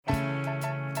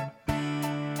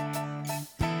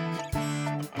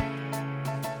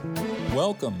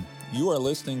Welcome. You are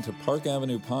listening to Park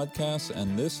Avenue Podcasts,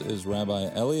 and this is Rabbi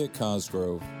Elliot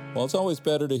Cosgrove. While it's always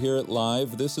better to hear it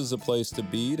live, this is a place to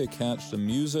be to catch the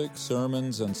music,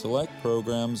 sermons, and select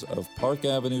programs of Park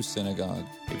Avenue Synagogue.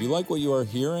 If you like what you are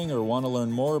hearing or want to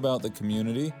learn more about the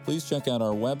community, please check out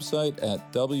our website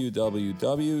at www.pasyn.org.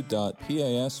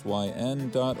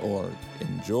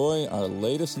 Enjoy our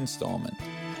latest installment.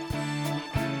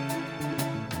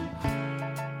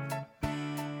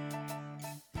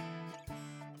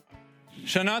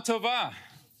 Shana Tova.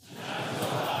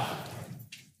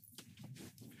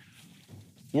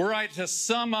 Were I to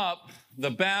sum up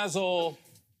the Basel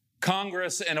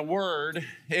Congress in a word,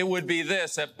 it would be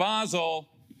this. At Basel,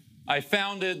 I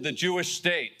founded the Jewish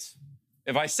state.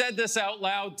 If I said this out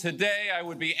loud today, I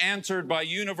would be answered by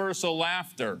universal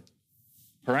laughter.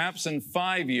 Perhaps in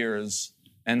 5 years,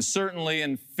 and certainly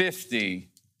in 50,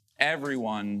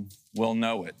 everyone will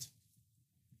know it.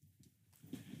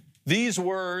 These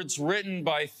words, written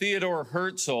by Theodor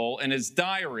Herzl in his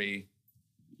diary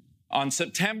on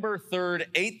September 3rd,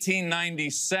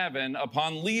 1897,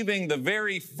 upon leaving the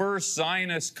very first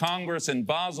Zionist Congress in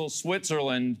Basel,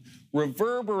 Switzerland,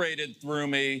 reverberated through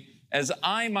me as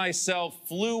I myself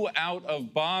flew out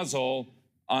of Basel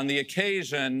on the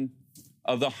occasion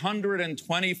of the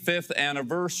 125th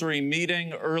anniversary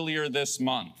meeting earlier this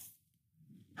month.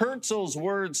 Herzl's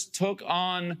words took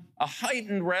on a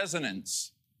heightened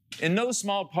resonance, in no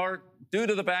small part due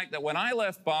to the fact that when I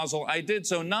left Basel, I did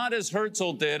so not as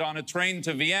Herzl did on a train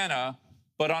to Vienna,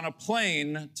 but on a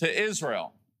plane to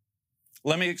Israel.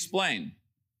 Let me explain.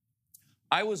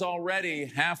 I was already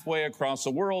halfway across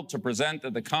the world to present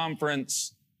at the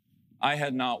conference. I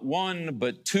had not one,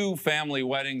 but 2 family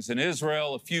weddings in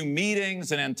Israel, a few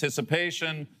meetings in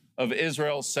anticipation of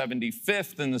Israel's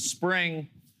 75th in the spring.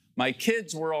 My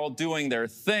kids were all doing their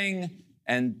thing.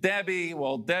 And Debbie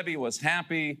was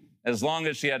happy as long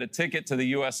as she had a ticket to the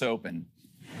U.S. Open.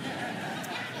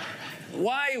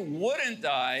 Why wouldn't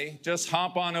I just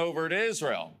hop on over to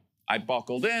Israel? I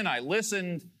buckled in, I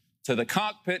listened to the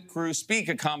cockpit crew speak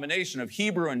a combination of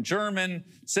Hebrew and German,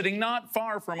 sitting not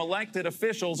far from elected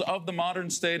officials of the modern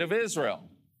state of Israel,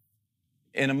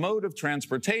 in a mode of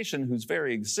transportation whose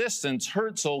very existence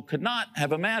Herzl could not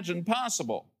have imagined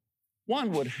possible.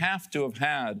 One would have to have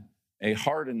had a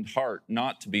hardened heart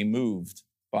not to be moved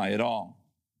by it all.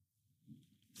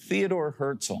 Theodor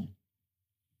Herzl,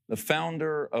 the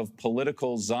founder of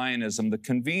political Zionism, the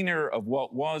convener of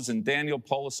what was, in Daniel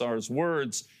Polisar's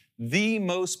words, the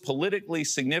most politically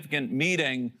significant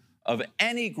meeting of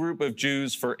any group of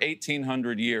Jews for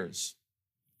 1,800 years.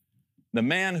 The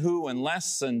man who, in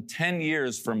less than 10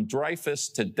 years from Dreyfus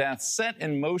to death, set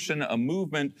in motion a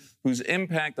movement whose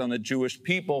impact on the Jewish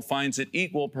people finds it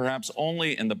equal perhaps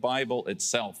only in the Bible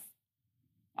itself.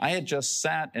 I had just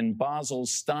sat in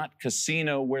Basel's Stadt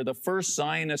Casino where the first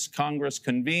Zionist Congress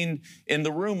convened, in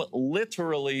the room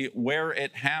literally where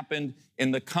it happened,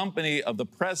 in the company of the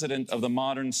president of the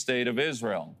modern state of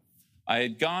Israel. I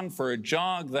had gone for a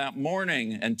jog that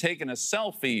morning and taken a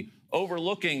selfie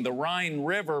overlooking the Rhine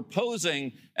River,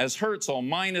 posing as Herzl,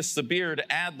 minus the beard,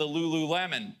 add the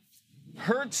Lululemon.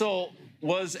 Herzl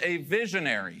was a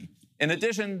visionary, in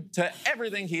addition to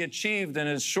everything he achieved in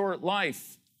his short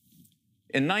life.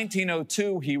 In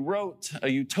 1902, he wrote a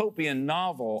utopian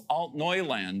novel, Alt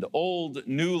Neuland, Old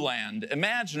New Land,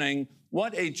 imagining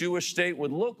what a Jewish state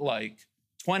would look like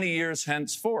 20 years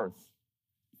henceforth.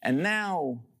 And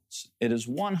now it is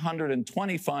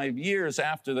 125 years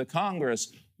after the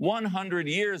Congress, 100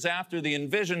 years after the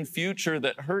envisioned future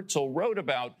that Herzl wrote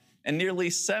about, and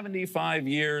nearly 75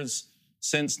 years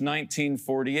since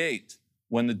 1948,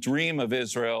 when the dream of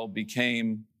Israel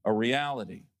became a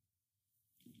reality.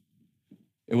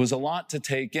 It was a lot to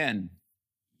take in,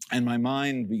 and my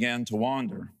mind began to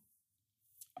wander.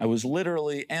 I was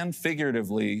literally and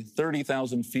figuratively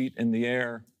 30,000 feet in the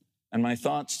air, and my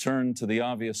thoughts turned to the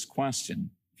obvious question: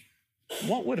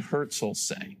 what would Herzl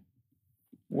say?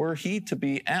 Were he to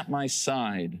be at my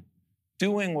side,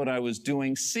 doing what I was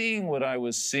doing, seeing what I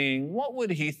was seeing, what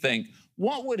would he think?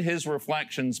 What would his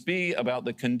reflections be about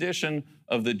the condition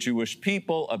of the Jewish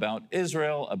people, about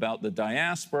Israel, about the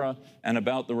diaspora, and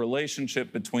about the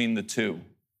relationship between the two?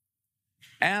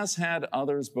 As had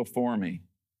others before me,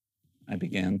 I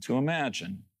began to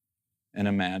imagine an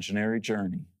imaginary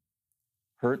journey.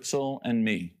 Herzl and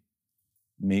me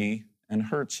and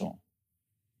Herzl,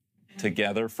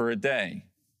 together for a day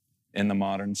in the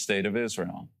modern state of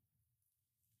Israel.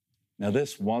 Now,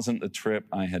 this wasn't the trip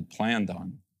I had planned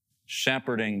on,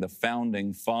 shepherding the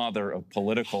founding father of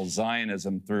political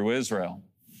Zionism through Israel.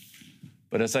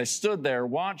 But as I stood there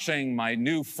watching my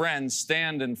new friend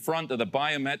stand in front of the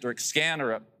biometric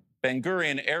scanner at Ben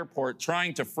Gurion Airport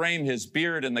trying to frame his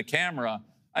beard in the camera,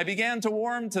 I began to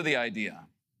warm to the idea.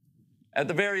 At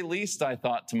the very least, I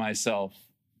thought to myself,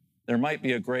 there might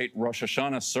be a great Rosh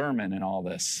Hashanah sermon in all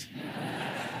this.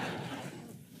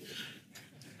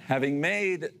 Having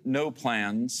made no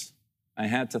plans, I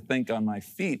had to think on my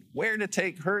feet where to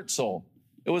take Herzl.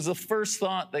 It was the first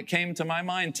thought that came to my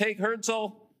mind. Take Herzl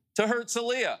to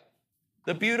Herzliya,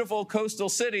 the beautiful coastal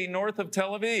city north of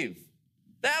Tel Aviv.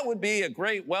 That would be a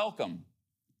great welcome.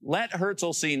 Let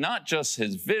Herzl see not just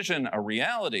his vision a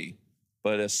reality,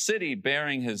 but a city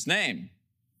bearing his name.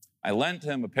 I lent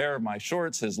him a pair of my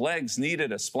shorts. His legs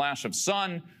needed a splash of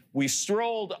sun. We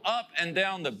strolled up and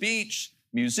down the beach,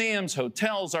 museums,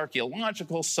 hotels,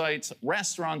 archaeological sites,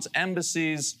 restaurants,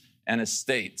 embassies, and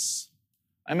estates.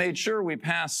 I made sure we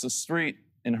passed the street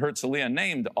in Herzliya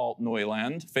named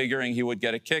Alt-Neuland, figuring he would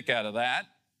get a kick out of that.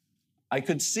 I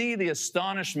could see the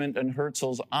astonishment in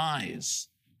Herzl's eyes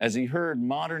as he heard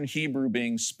modern Hebrew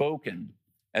being spoken,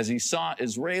 as he saw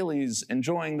Israelis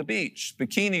enjoying the beach,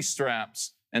 bikini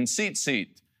straps, and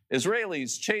seat,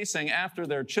 Israelis chasing after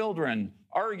their children,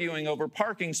 arguing over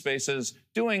parking spaces,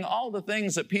 doing all the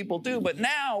things that people do. But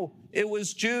now it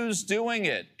was Jews doing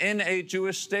it in a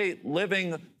Jewish state,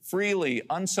 living freely,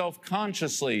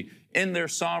 unselfconsciously in their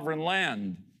sovereign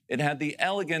land. It had the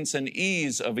elegance and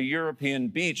ease of a European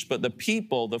beach, but the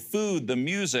people, the food, the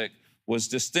music was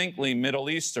distinctly Middle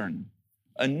Eastern.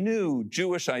 A new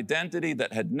Jewish identity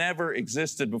that had never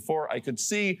existed before. I could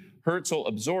see Herzl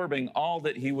absorbing all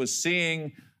that he was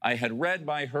seeing. I had read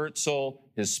by Herzl,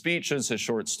 his speeches, his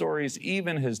short stories,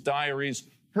 even his diaries.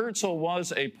 Herzl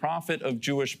was a prophet of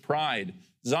Jewish pride.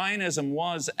 Zionism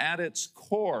was, at its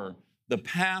core, the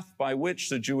path by which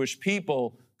the Jewish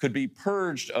people could be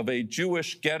purged of a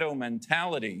Jewish ghetto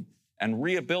mentality and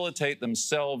rehabilitate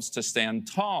themselves to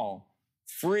stand tall,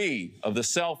 free of the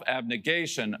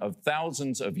self-abnegation of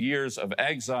thousands of years of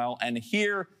exile. And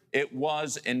here it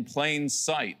was in plain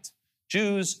sight.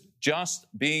 Jews just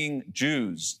being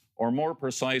Jews, or more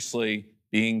precisely,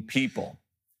 being people.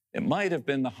 It might have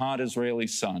been the hot Israeli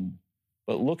sun,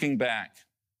 but looking back,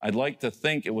 I'd like to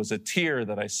think it was a tear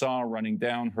that I saw running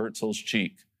down Herzl's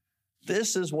cheek.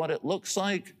 This is what it looks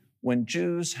like when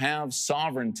Jews have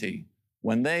sovereignty,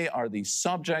 when they are the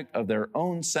subject of their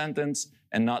own sentence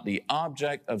and not the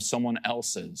object of someone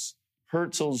else's.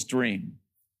 Herzl's dream,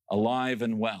 alive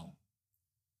and well.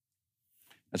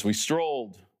 As we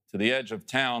strolled to the edge of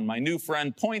town, my new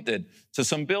friend pointed to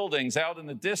some buildings out in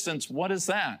the distance. What is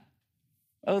that?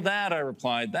 Oh, that, I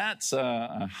replied, that's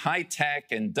a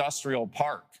high-tech industrial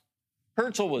park.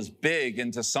 Herzl was big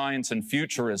into science and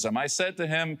futurism. I said to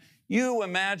him, you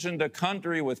imagined a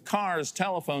country with cars,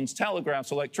 telephones,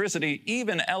 telegraphs, electricity,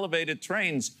 even elevated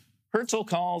trains.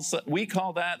 We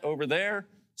call that over there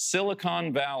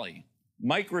Silicon Valley.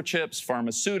 Microchips,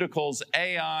 pharmaceuticals,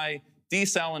 AI,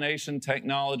 desalination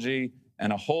technology,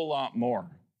 and a whole lot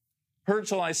more.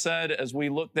 Herzl, I said, as we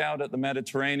looked out at the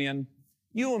Mediterranean,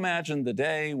 you imagined the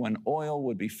day when oil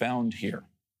would be found here.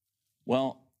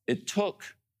 Well, it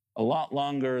took a lot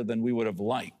longer than we would have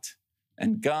liked,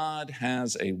 and God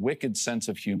has a wicked sense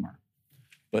of humor.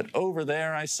 But over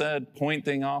there, I said,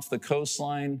 pointing off the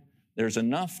coastline, there's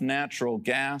enough natural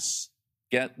gas,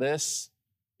 get this,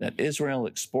 that Israel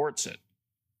exports it.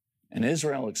 And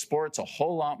Israel exports a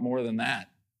whole lot more than that.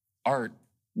 Art,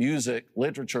 music,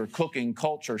 literature, cooking,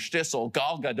 culture, shtisel,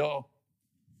 Gal Gadot.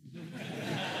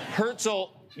 Herzl,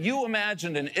 you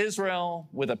imagined an Israel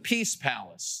with a peace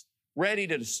palace, ready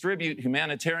to distribute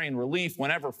humanitarian relief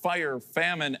whenever fire,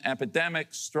 famine,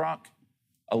 epidemic struck,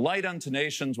 a light unto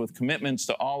nations with commitments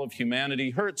to all of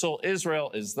humanity. Herzl,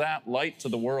 Israel is that light to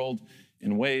the world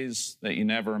in ways that you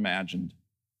never imagined.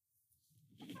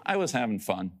 I was having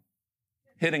fun,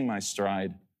 hitting my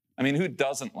stride. I mean, who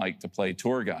doesn't like to play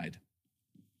tour guide?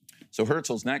 So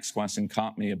Herzl's next question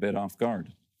caught me a bit off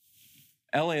guard.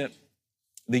 Elliot,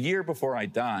 the year before I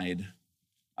died,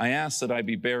 I asked that I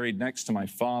be buried next to my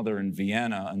father in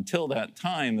Vienna until that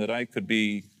time that I could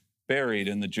be buried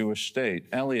in the Jewish state.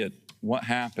 Elliot, what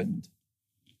happened?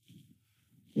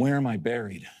 Where am I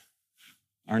buried?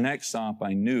 Our next stop,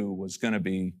 I knew, was going to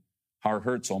be Har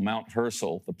Herzl, Mount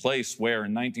Herzl, the place where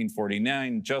in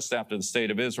 1949, just after the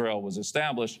State of Israel was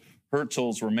established,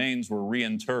 Herzl's remains were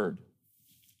reinterred.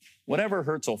 Whatever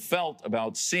Herzl felt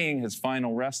about seeing his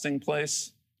final resting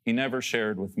place, he never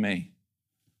shared with me.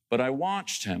 But I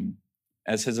watched him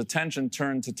as his attention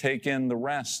turned to take in the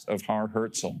rest of Har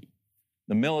Herzl,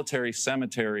 the military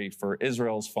cemetery for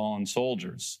Israel's fallen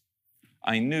soldiers.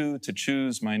 I knew to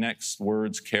choose my next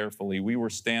words carefully. We were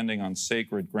standing on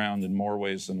sacred ground in more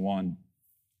ways than one.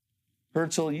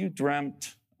 Herzl, you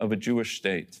dreamt of a Jewish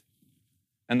state.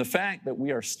 And the fact that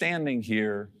we are standing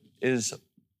here is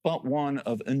but one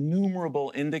of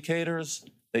innumerable indicators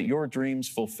that your dream's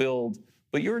fulfilled.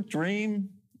 But your dream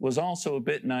was also a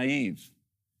bit naive.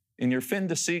 In your fin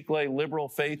de siècle liberal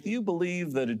faith, you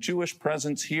believed that a Jewish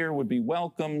presence here would be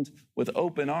welcomed with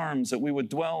open arms, that we would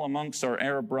dwell amongst our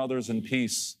Arab brothers in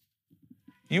peace.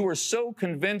 You were so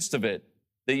convinced of it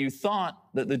that you thought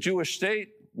that the Jewish state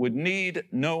would need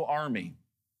no army.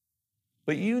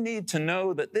 But you need to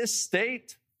know that this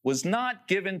state was not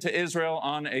given to Israel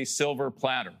on a silver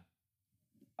platter.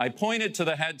 I pointed to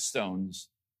the headstones,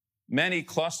 many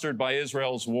clustered by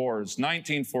Israel's wars,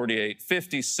 1948,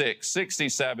 56,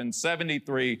 67,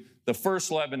 73, the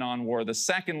First Lebanon War, the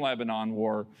Second Lebanon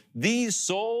War. These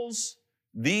souls,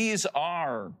 they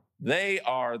are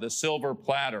the silver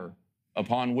platter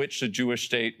upon which the Jewish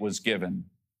state was given.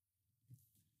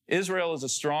 Israel is a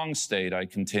strong state, I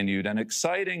continued, and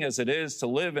exciting as it is to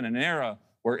live in an era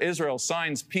where Israel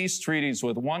signs peace treaties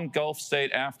with one Gulf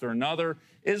state after another,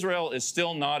 Israel is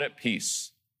still not at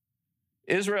peace.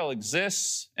 Israel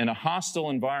exists in a hostile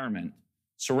environment,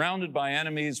 surrounded by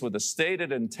enemies with a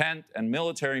stated intent and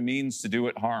military means to do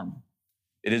it harm.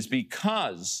 It is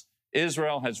because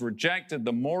Israel has rejected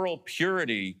the moral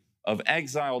purity of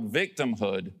exiled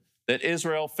victimhood that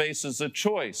Israel faces a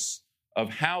choice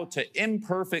of how to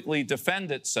imperfectly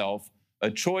defend itself, a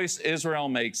choice Israel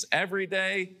makes every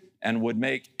day and would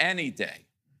make any day.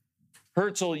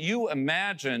 Herzl, you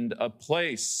imagined a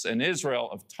place in Israel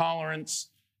of tolerance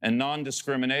and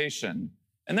non-discrimination,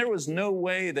 and there was no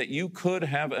way that you could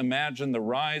have imagined the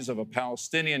rise of a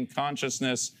Palestinian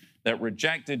consciousness that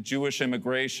rejected Jewish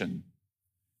immigration.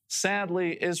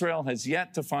 Sadly, Israel has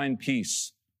yet to find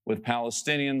peace with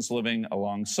Palestinians living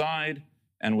alongside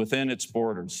and within its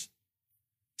borders.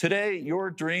 Today,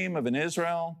 your dream of an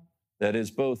Israel that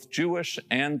is both Jewish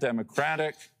and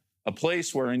democratic, a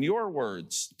place where, in your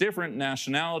words, different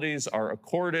nationalities are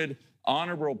accorded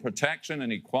honorable protection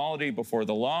and equality before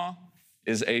the law,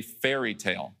 is a fairy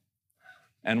tale.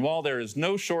 And while there is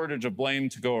no shortage of blame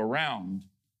to go around,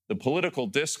 the political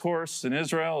discourse in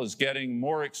Israel is getting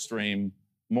more extreme,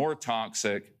 more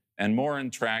toxic, and more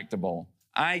intractable.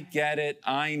 I get it.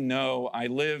 I know. I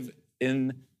live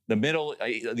in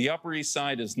the Upper East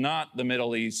Side is not the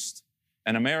Middle East,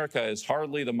 and America is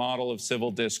hardly the model of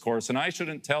civil discourse. And I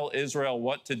shouldn't tell Israel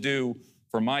what to do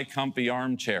for my comfy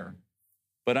armchair.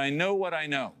 But I know what I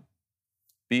know.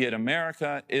 Be it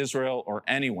America, Israel, or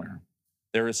anywhere,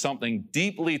 there is something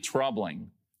deeply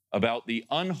troubling about the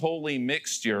unholy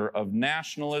mixture of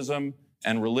nationalism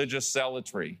and religious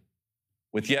zealotry.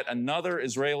 With yet another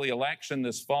Israeli election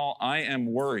this fall, I am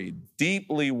worried,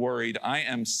 deeply worried. I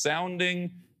am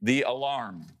sounding the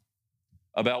alarm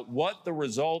about what the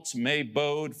results may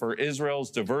bode for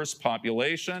Israel's diverse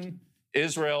population,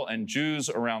 Israel and Jews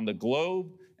around the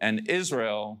globe, and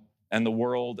Israel and the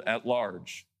world at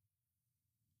large.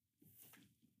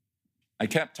 I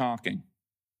kept talking,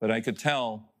 but I could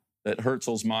tell that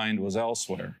Herzl's mind was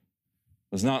elsewhere.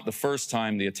 It was not the first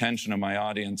time the attention of my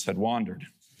audience had wandered.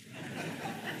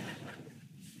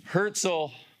 Herzl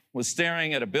was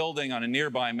staring at a building on a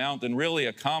nearby mountain, really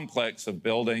a complex of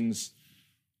buildings.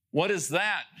 "What is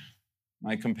that?"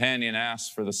 my companion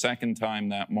asked for the second time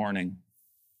that morning.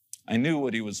 I knew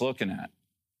what he was looking at.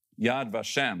 Yad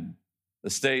Vashem, the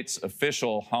state's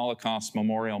official Holocaust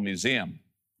Memorial Museum.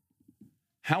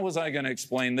 How was I going to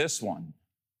explain this one?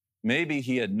 Maybe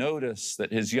he had noticed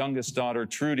that his youngest daughter,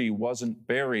 Trudy, wasn't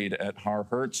buried at Har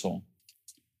Herzl.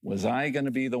 Was I going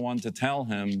to be the one to tell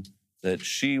him that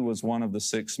she was one of the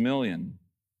 6 million,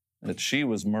 that she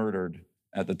was murdered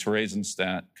at the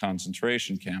Theresienstadt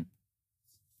concentration camp?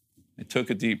 I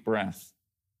took a deep breath.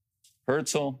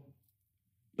 Herzl,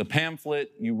 the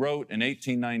pamphlet you wrote in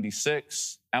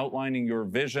 1896 outlining your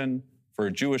vision for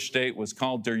a Jewish state was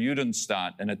called Der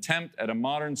Judenstaat, an attempt at a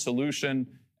modern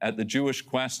solution at the Jewish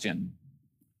question.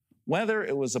 Whether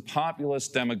it was a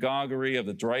populist demagoguery of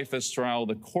the Dreyfus trial,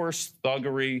 the coarse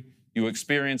thuggery you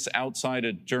experienced outside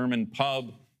a German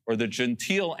pub, or the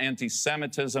genteel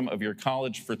anti-Semitism of your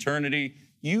college fraternity,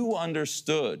 you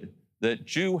understood that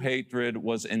Jew hatred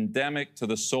was endemic to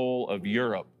the soul of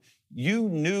Europe. You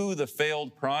knew the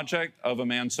failed project of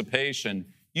emancipation.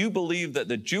 You believed that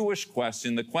the Jewish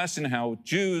question, the question how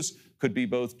Jews could be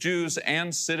both Jews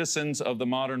and citizens of the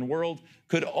modern world,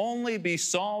 could only be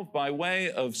solved by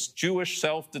way of Jewish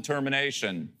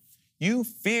self-determination. You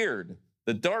feared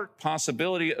the dark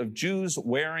possibility of Jews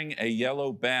wearing a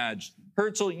yellow badge.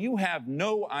 Herzl, you have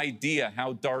no idea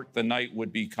how dark the night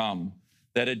would become,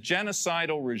 that a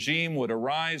genocidal regime would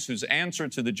arise whose answer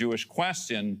to the Jewish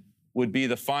question would be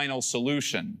the final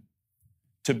solution.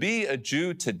 To be a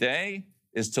Jew today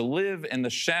is to live in the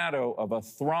shadow of a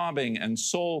throbbing and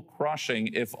soul-crushing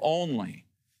if only,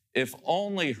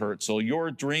 Herzl,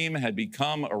 your dream had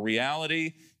become a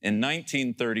reality in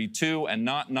 1932 and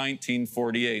not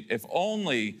 1948. If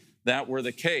only that were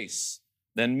the case,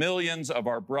 then millions of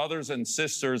our brothers and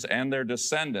sisters and their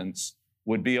descendants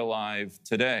would be alive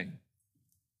today.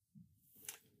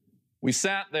 We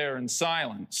sat there in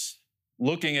silence,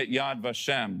 looking at Yad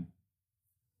Vashem,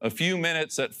 a few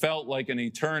minutes that felt like an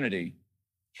eternity,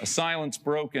 a silence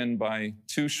broken by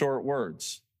two short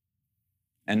words.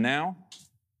 And now?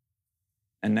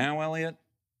 And now, Elliot?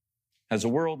 Has the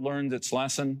world learned its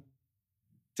lesson?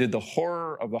 Did the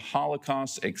horror of the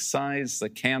Holocaust excise the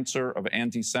cancer of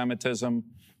anti-Semitism?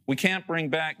 We can't bring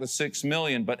back the 6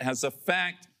 million, but has the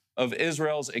fact of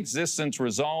Israel's existence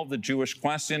resolved the Jewish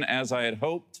question as I had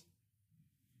hoped?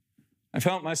 I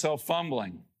felt myself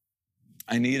fumbling.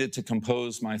 I needed to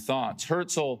compose my thoughts.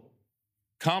 Herzl,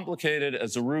 complicated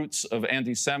as the roots of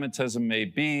anti-Semitism may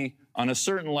be, on a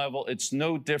certain level, it's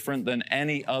no different than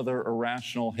any other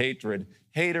irrational hatred.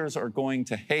 Haters are going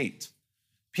to hate.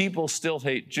 People still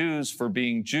hate Jews for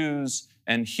being Jews,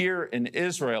 and here in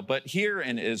Israel,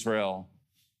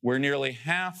 where nearly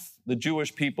half the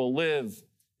Jewish people live,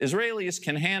 Israelis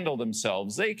can handle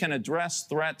themselves. They can address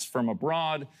threats from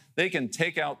abroad. They can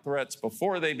take out threats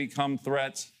before they become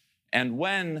threats. And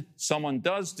when someone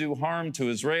does do harm to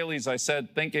Israelis, I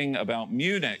said, thinking about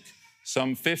Munich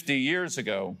some 50 years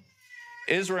ago,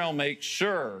 Israel makes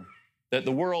sure that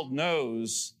the world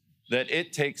knows that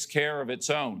it takes care of its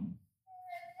own.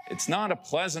 It's not a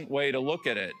pleasant way to look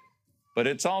at it, but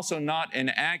it's also not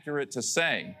inaccurate to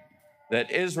say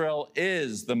that Israel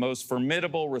is the most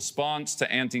formidable response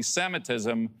to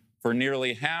anti-Semitism for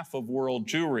nearly half of world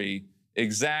Jewry,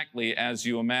 exactly as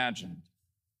you imagined.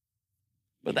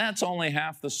 But that's only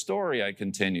half the story, I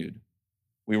continued.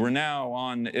 We were now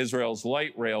on Israel's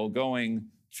light rail going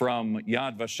from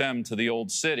Yad Vashem to the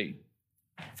Old City.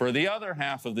 For the other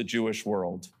half of the Jewish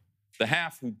world, the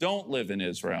half who don't live in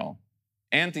Israel,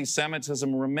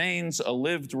 anti-Semitism remains a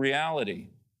lived reality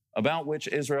about which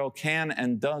Israel can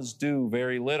and does do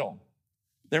very little.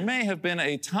 There may have been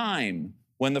a time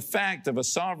when the fact of a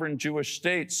sovereign Jewish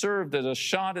state served as a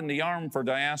shot in the arm for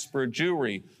diaspora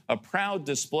Jewry, a proud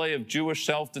display of Jewish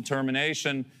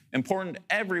self-determination, important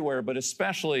everywhere, but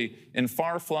especially in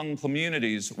far-flung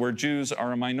communities where Jews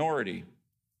are a minority.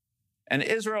 And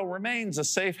Israel remains a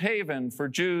safe haven for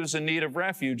Jews in need of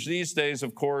refuge. These days,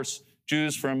 of course,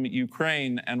 Jews from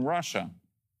Ukraine and Russia.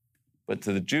 But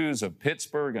to the Jews of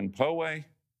Pittsburgh and Poway,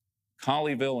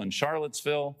 Colleyville and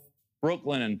Charlottesville,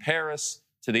 Brooklyn and Paris,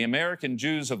 to the American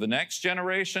Jews of the next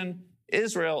generation,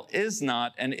 Israel is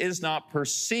not and is not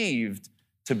perceived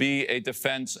to be a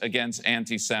defense against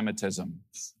anti-Semitism.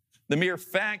 The mere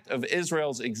fact of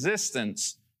Israel's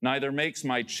existence neither makes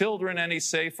my children any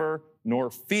safer nor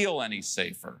feel any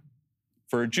safer.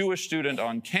 For a Jewish student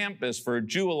on campus, for a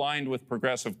Jew aligned with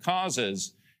progressive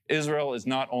causes, Israel is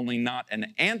not only not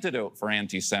an antidote for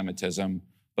anti-Semitism,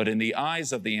 but in the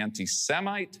eyes of the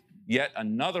anti-Semite, yet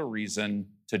another reason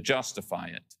to justify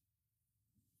it.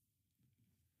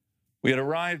 We had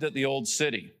arrived at the Old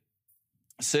City,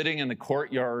 sitting in the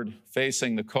courtyard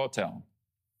facing the Kotel.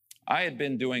 I had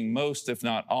been doing most, if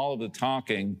not all, of the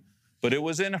talking, but it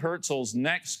was in Herzl's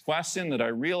next question that I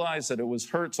realized that it was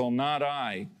Herzl, not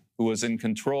I, who was in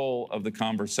control of the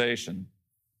conversation.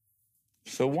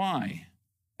 So why,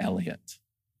 Elliot?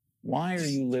 Why are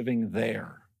you living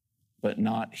there, but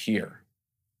not here?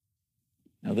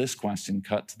 Now, this question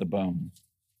cut to the bone.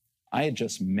 I had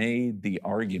just made the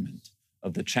argument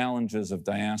of the challenges of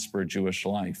diaspora Jewish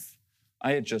life.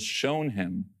 I had just shown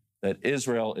him that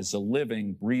Israel is a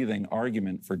living, breathing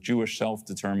argument for Jewish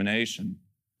self-determination.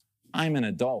 I'm an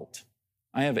adult.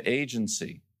 I have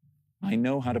agency. I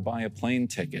know how to buy a plane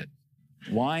ticket.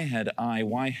 Why have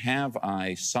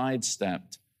I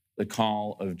sidestepped the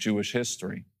call of Jewish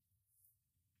history?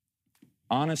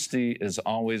 Honesty is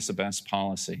always the best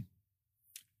policy.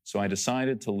 So I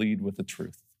decided to lead with the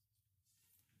truth.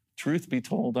 Truth be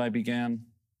told, I began,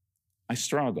 I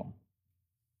struggle.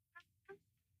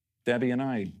 Debbie and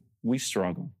I, we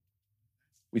struggle.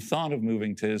 We thought of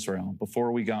moving to Israel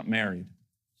before we got married.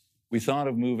 We thought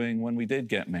of moving when we did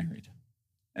get married.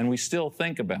 And we still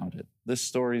think about it. This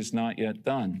story's not yet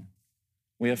done.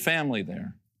 We have family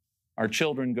there. Our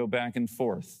children go back and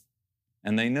forth.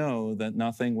 And they know that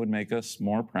nothing would make us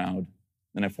more proud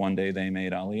than if one day they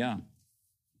made Aliyah.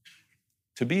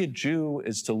 To be a Jew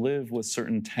is to live with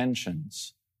certain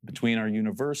tensions between our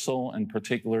universal and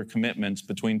particular commitments,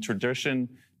 between tradition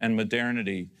and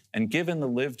modernity, and given the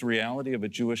lived reality of a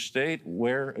Jewish state,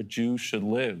 where a Jew should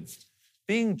live.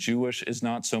 being Jewish is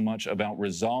not so much about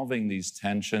resolving these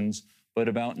tensions, but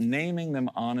about naming them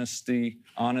honestly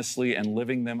and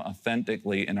living them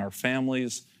authentically in our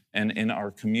families and in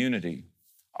our community.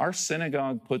 Our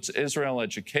synagogue puts Israel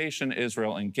education,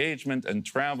 Israel engagement and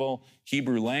travel,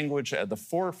 Hebrew language at the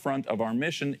forefront of our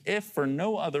mission, if for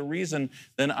no other reason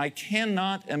than I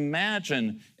cannot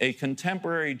imagine a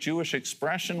contemporary Jewish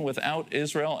expression without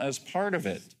Israel as part of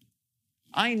it.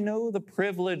 I know the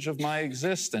privilege of my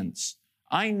existence.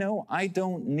 I know I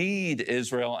don't need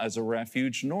Israel as a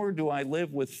refuge, nor do I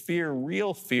live with fear,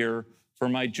 real fear, for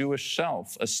my Jewish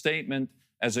self, a statement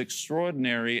as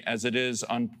extraordinary as it is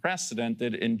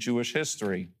unprecedented in Jewish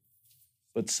history.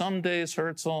 But some days,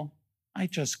 Herzl, I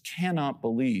just cannot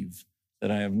believe that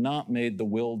I have not made the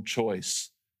willed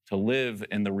choice to live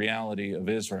in the reality of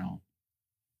Israel.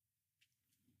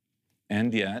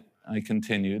 And yet, I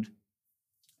continued,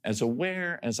 as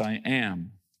aware as I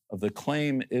am of the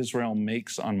claim Israel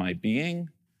makes on my being,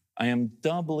 I am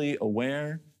doubly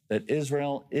aware that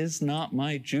Israel is not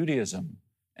my Judaism,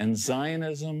 and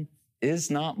Zionism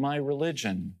is not my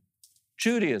religion.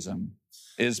 Judaism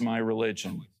is my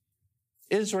religion.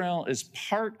 Israel is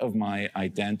part of my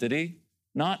identity,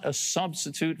 not a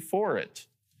substitute for it.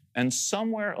 And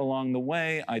somewhere along the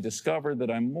way, I discovered that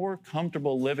I'm more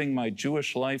comfortable living my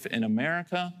Jewish life in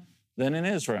America than in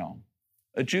Israel.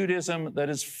 A Judaism that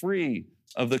is free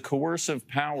of the coercive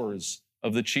powers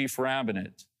of the chief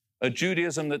rabbinate. A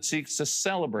Judaism that seeks to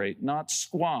celebrate, not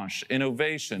squash,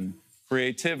 innovation,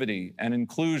 creativity, and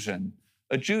inclusion.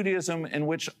 A Judaism in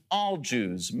which all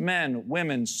Jews, men,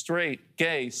 women, straight,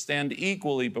 gay, stand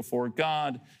equally before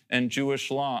God and Jewish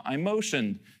law. I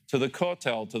motioned to the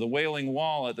Kotel, to the Wailing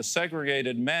Wall, at the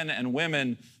segregated men and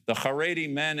women, the Haredi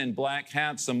men in black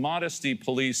hats, the modesty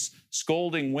police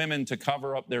scolding women to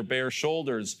cover up their bare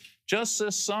shoulders. Just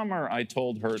this summer, I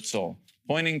told Herzl,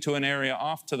 pointing to an area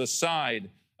off to the side,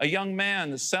 a young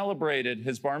man celebrated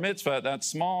his bar mitzvah at that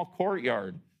small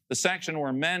courtyard, the section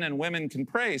where men and women can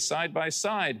pray side by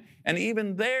side. And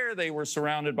even there, they were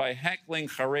surrounded by heckling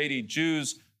Haredi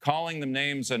Jews, calling them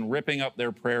names and ripping up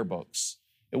their prayer books.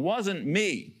 It wasn't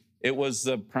me. It was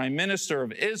the Prime Minister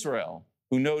of Israel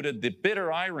who noted the bitter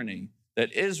irony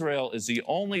that Israel is the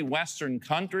only Western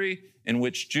country in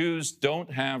which Jews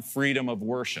don't have freedom of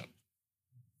worship.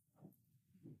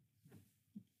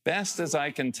 Best as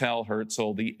I can tell,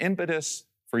 Herzl, the impetus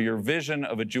for your vision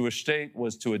of a Jewish state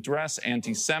was to address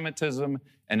anti-Semitism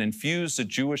and infuse the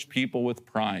Jewish people with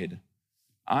pride.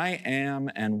 I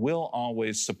am and will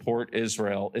always support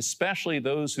Israel, especially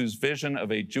those whose vision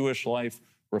of a Jewish life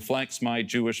reflects my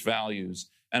Jewish values.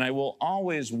 And I will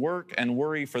always work and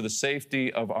worry for the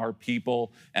safety of our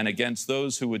people and against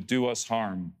those who would do us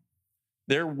harm.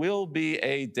 There will be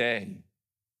a day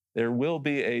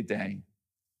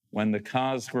when the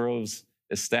Cosgroves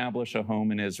establish a home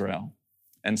in Israel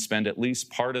and spend at least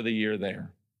part of the year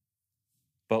there.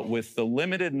 But with the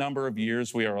limited number of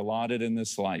years we are allotted in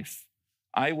this life,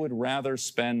 I would rather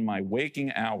spend my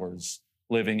waking hours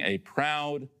living a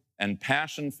proud and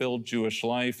passion-filled Jewish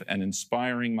life and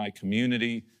inspiring my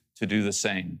community to do the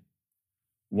same.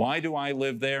 Why do I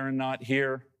live there and not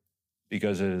here?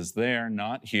 Because it is there,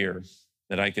 not here,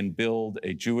 that I can build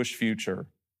a Jewish future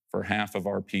for half of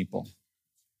our people.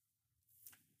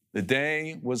 The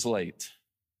day was late,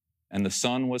 and the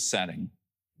sun was setting.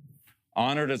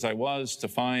 Honored as I was to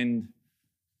find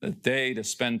the day to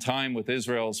spend time with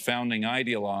Israel's founding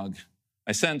ideologue,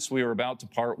 I sensed we were about to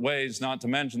part ways, not to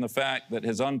mention the fact that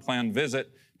his unplanned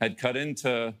visit had cut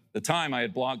into the time I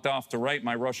had blocked off to write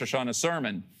my Rosh Hashanah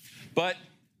sermon. But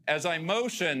as I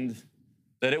motioned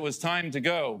that it was time to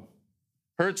go,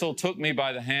 Herzl took me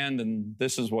by the hand, and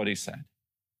this is what he said.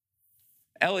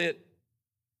 Elliot,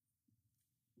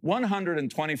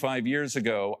 125 years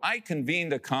ago, I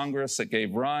convened a Congress that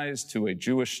gave rise to a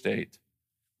Jewish state.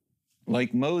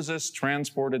 Like Moses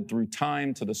transported through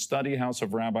time to the study house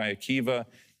of Rabbi Akiva,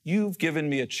 you've given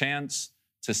me a chance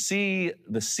to see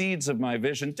the seeds of my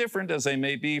vision, different as they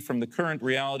may be from the current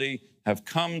reality, have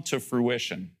come to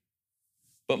fruition.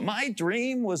 But my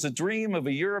dream was a dream of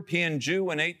a European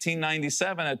Jew in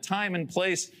 1897, a time and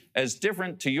place as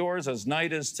different to yours as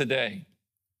night is today.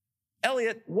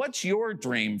 Elliot, what's your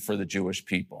dream for the Jewish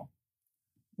people?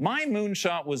 My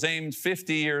moonshot was aimed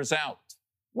 50 years out.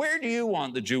 Where do you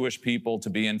want the Jewish people to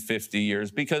be in 50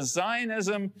 years? Because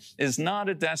Zionism is not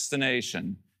a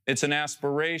destination. It's an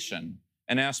aspiration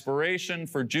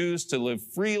for Jews to live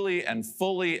freely and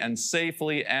fully and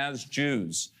safely as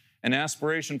Jews, an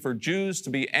aspiration for Jews to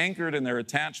be anchored in their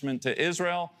attachment to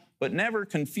Israel, but never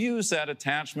confuse that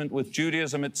attachment with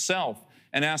Judaism itself,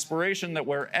 an aspiration that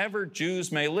wherever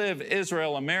Jews may live,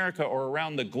 Israel, America, or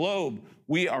around the globe,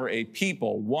 we are a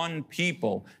people, one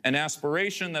people, an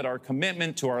aspiration that our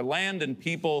commitment to our land and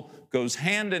people goes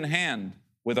hand in hand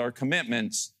with our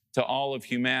commitments to all of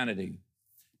humanity.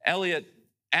 Elliot,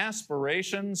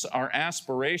 aspirations are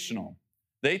aspirational.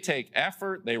 They take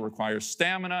effort, they require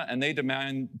stamina, and they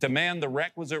demand the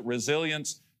requisite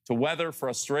resilience to weather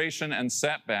frustration and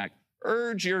setback.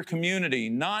 Urge your community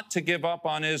not to give up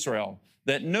on Israel,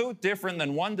 that no different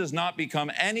than one does not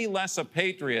become any less a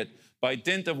patriot by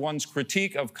dint of one's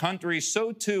critique of country,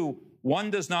 so too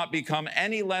one does not become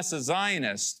any less a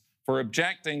Zionist for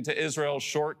objecting to Israel's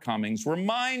shortcomings.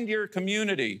 Remind your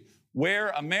community where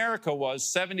America was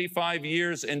 75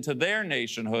 years into their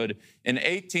nationhood in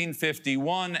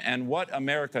 1851 and what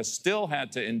America still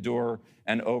had to endure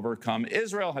and overcome.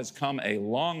 Israel has come a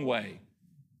long way,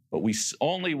 but we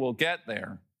only will get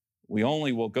there. We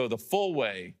only will go the full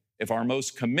way if our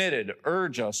most committed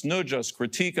urge us, nudge us,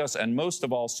 critique us, and most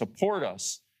of all, support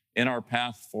us in our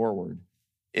path forward.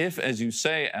 If, as you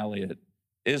say, Elliot,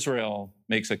 Israel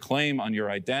makes a claim on your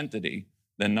identity,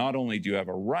 then not only do you have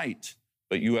a right,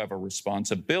 but you have a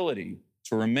responsibility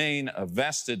to remain a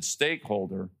vested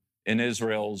stakeholder in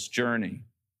Israel's journey.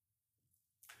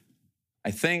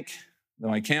 I think, though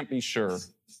I can't be sure,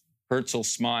 Herzl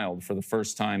smiled for the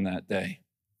first time that day.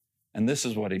 And this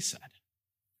is what he said.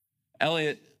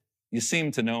 Elliot, you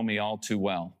seem to know me all too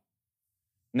well.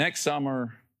 Next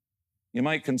summer, you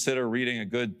might consider reading a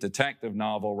good detective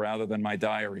novel rather than my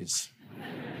diaries.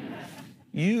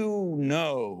 You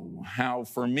know how,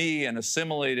 for me, an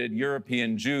assimilated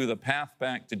European Jew, the path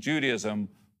back to Judaism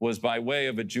was by way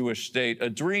of a Jewish state, a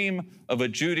dream of a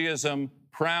Judaism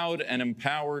proud and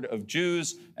empowered, of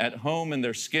Jews at home in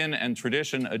their skin and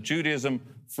tradition, a Judaism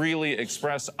freely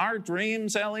expressed. Our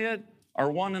dreams, Elliot,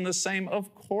 are one and the same.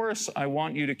 Of course, I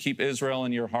want you to keep Israel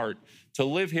in your heart, to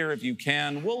live here if you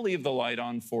can. We'll leave the light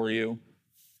on for you.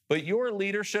 But your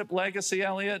leadership legacy,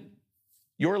 Elliot,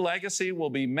 your legacy will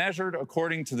be measured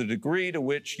according to the degree to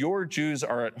which your Jews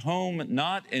are at home,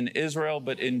 not in Israel,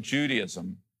 but in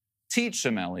Judaism. Teach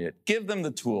them, Elliot. Give them the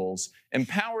tools.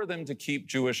 Empower them to keep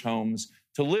Jewish homes,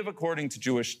 to live according to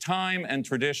Jewish time and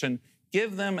tradition.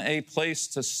 Give them a place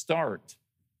to start,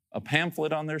 a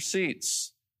pamphlet on their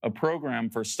seats, a program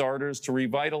for starters to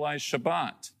revitalize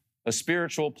Shabbat, a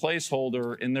spiritual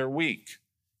placeholder in their week.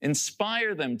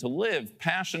 Inspire them to live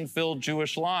passion-filled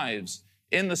Jewish lives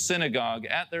in the synagogue,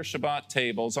 at their Shabbat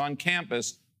tables, on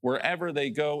campus, wherever they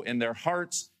go, in their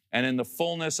hearts and in the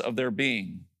fullness of their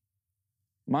being.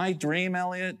 My dream,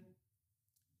 Elliot,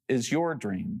 is your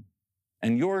dream.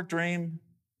 And your dream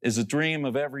is a dream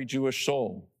of every Jewish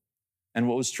soul. And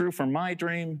what was true for my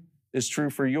dream is true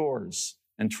for yours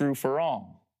and true for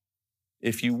all.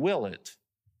 If you will it,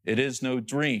 it is no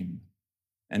dream.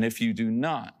 And if you do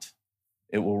not,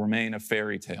 it will remain a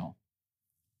fairy tale.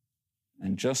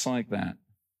 And just like that,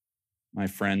 my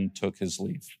friend took his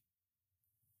leave.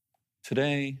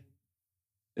 Today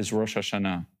is Rosh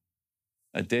Hashanah,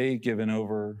 a day given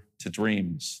over to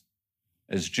dreams,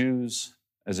 as Jews,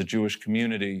 as a Jewish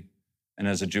community, and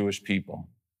as a Jewish people.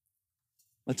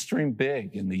 Let's dream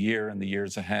big in the year and the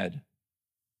years ahead.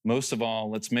 Most of all,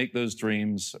 let's make those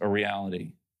dreams a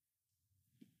reality.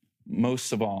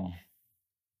 Most of all,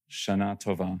 Shana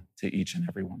Tova to each and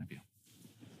every one of you.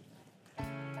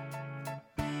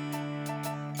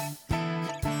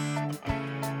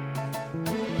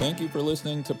 Thank you for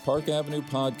listening to Park Avenue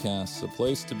Podcasts, a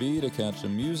place to be to catch the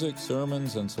music,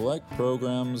 sermons, and select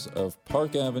programs of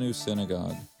Park Avenue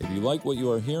Synagogue. If you like what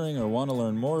you are hearing or want to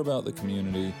learn more about the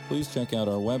community, please check out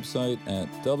our website at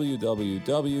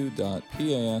www.pasyn.org.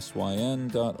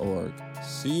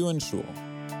 See you in Shul.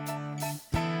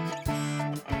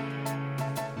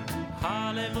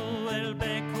 Hallelujah.